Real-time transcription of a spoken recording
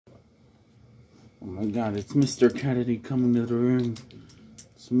Oh my god, it's Mr. Kennedy coming to the ring.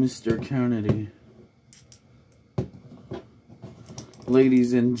 It's Mr. Kennedy.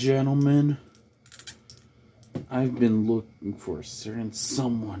 Ladies and gentlemen, I've been looking for a certain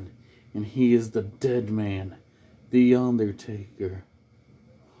someone, and he is the dead man, the Undertaker.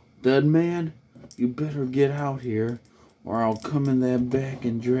 Dead man, you better get out here, or I'll come in that back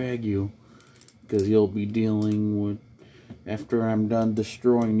and drag you. Because you'll be dealing with, after I'm done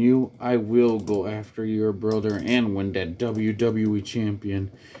destroying you, I will go after your brother and win that WWE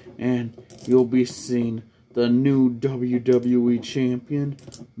champion. And you'll be seeing the new WWE champion,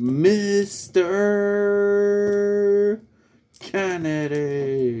 Mr.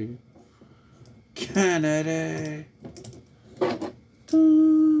 Kennedy. Kennedy.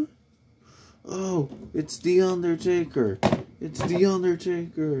 Oh, it's the Undertaker. It's the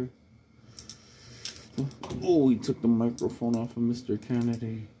Undertaker. Oh, he took the microphone off of Mr.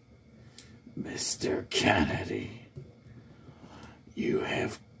 Kennedy. Mr. Kennedy, you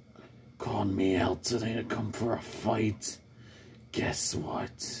have called me out today to come for a fight. Guess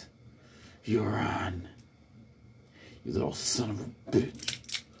what? You're on. You little son of a bitch.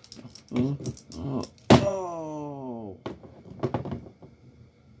 Oh.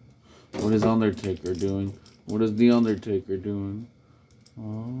 What is Undertaker doing? What is the Undertaker doing?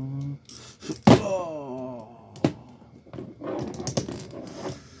 Oh.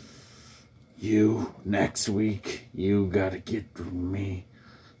 You, next week, you gotta get through me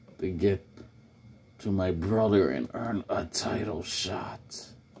to get to my brother and earn a title shot.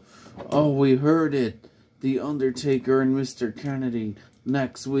 Oh, we heard it. The Undertaker and Mr. Kennedy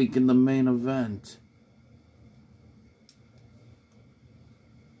next week in the main event.